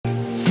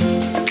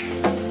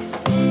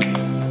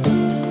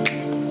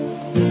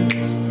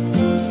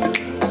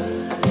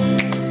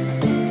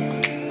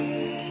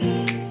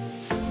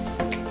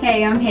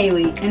Hey, I'm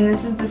Haley, and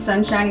this is the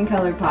Sunshine and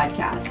Color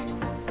podcast,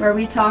 where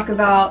we talk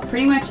about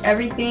pretty much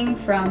everything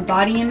from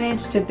body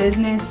image to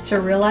business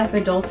to real-life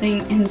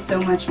adulting and so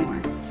much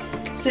more.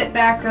 Sit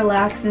back,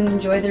 relax, and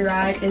enjoy the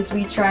ride as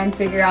we try and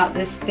figure out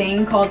this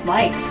thing called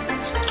life.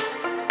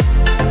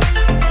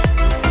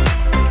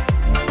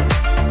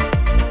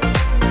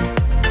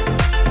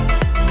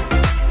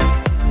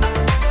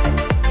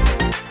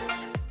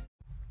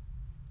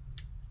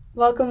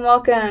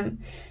 Welcome.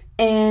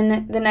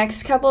 In the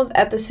next couple of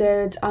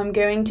episodes, I'm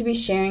going to be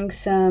sharing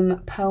some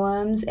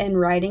poems and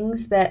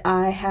writings that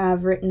I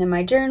have written in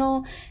my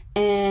journal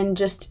and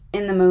just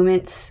in the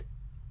moments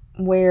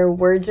where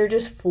words are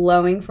just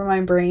flowing from my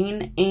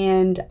brain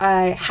and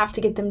I have to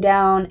get them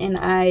down and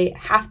I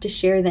have to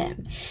share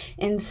them.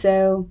 And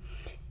so,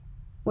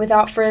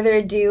 without further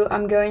ado,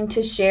 I'm going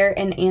to share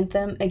an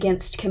anthem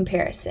against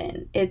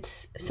comparison.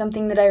 It's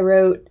something that I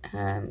wrote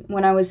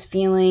when I was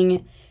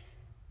feeling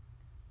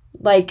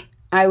like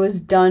I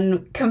was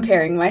done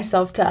comparing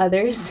myself to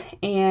others,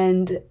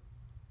 and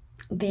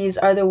these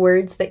are the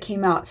words that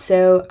came out.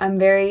 So I'm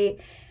very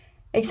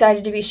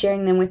excited to be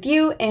sharing them with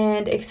you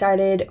and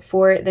excited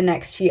for the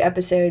next few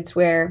episodes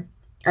where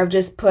I've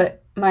just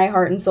put my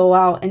heart and soul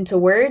out into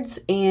words,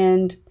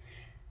 and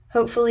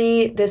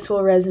hopefully this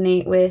will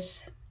resonate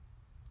with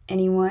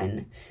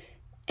anyone.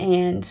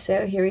 And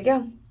so here we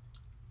go.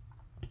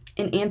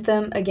 An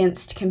anthem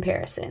against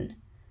comparison.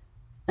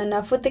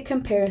 Enough with the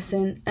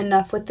comparison,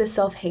 enough with the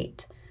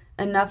self-hate,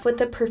 enough with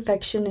the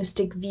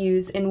perfectionistic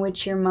views in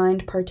which your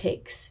mind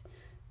partakes.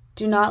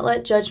 Do not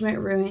let judgment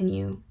ruin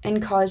you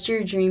and cause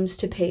your dreams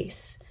to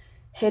pace,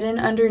 hidden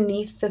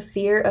underneath the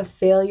fear of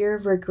failure,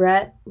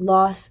 regret,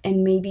 loss,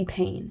 and maybe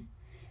pain.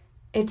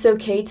 It's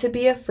okay to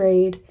be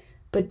afraid,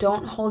 but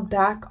don't hold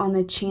back on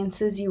the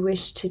chances you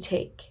wish to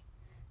take.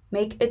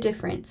 Make a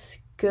difference,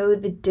 go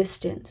the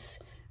distance,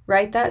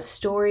 write that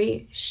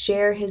story,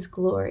 share his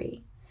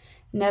glory.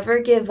 Never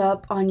give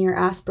up on your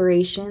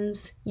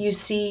aspirations. You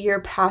see, your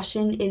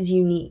passion is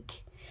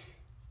unique.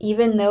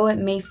 Even though it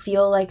may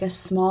feel like a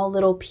small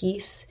little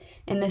piece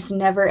in this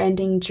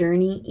never-ending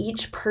journey,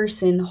 each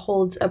person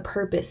holds a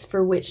purpose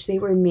for which they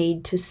were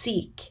made to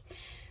seek,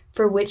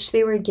 for which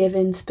they were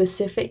given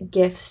specific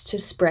gifts to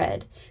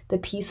spread the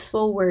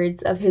peaceful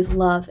words of his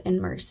love and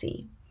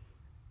mercy.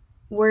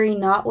 Worry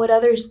not what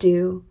others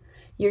do.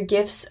 Your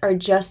gifts are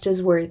just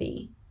as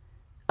worthy.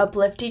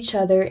 Uplift each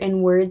other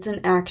in words and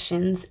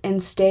actions,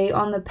 and stay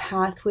on the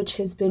path which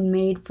has been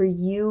made for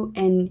you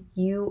and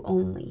you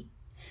only.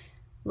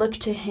 Look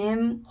to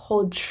him,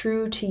 hold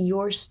true to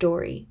your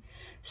story.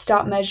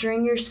 Stop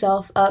measuring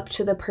yourself up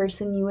to the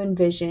person you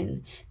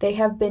envision. They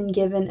have been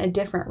given a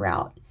different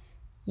route.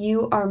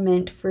 You are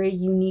meant for a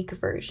unique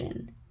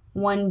version,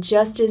 one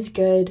just as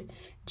good,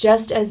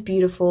 just as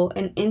beautiful,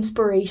 and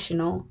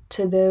inspirational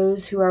to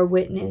those who are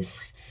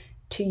witness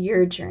to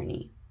your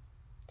journey.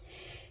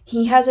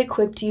 He has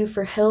equipped you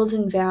for hills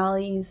and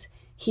valleys.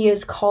 He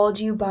has called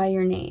you by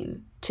your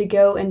name to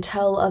go and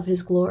tell of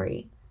his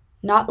glory.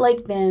 Not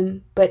like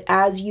them, but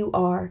as you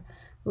are,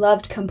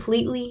 loved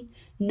completely,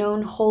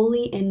 known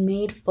wholly, and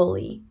made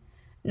fully.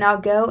 Now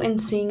go and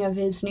sing of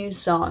his new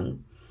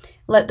song.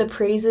 Let the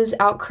praises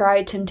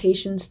outcry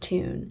temptation's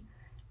tune.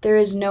 There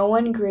is no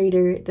one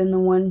greater than the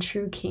one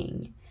true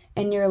King,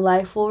 and your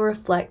life will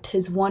reflect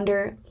his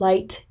wonder,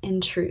 light,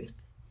 and truth.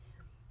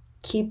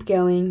 Keep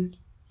going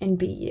and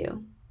be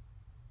you.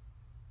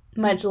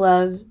 Much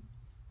love.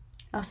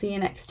 I'll see you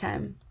next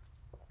time.